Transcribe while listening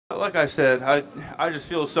Like I said, I just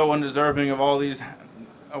feel so undeserving of all these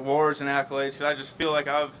awards and accolades because I just feel like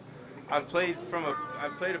I've played it from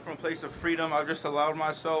a place of freedom. I've just allowed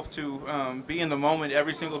myself to be in the moment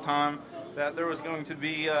every single time. That there was going to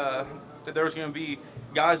be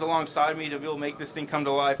guys alongside me to be able to make this thing come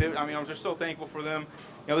to life. I mean, I'm just so thankful for them.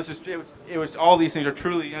 You know, it was all these things are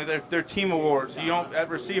truly, you know, they're team awards. You don't at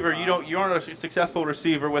receiver, you aren't a successful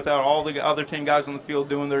receiver without all the other 10 guys on the field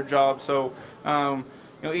doing their job. So,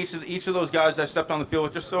 you know, each of those guys that stepped on the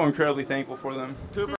field, just so incredibly thankful for them. Cooper.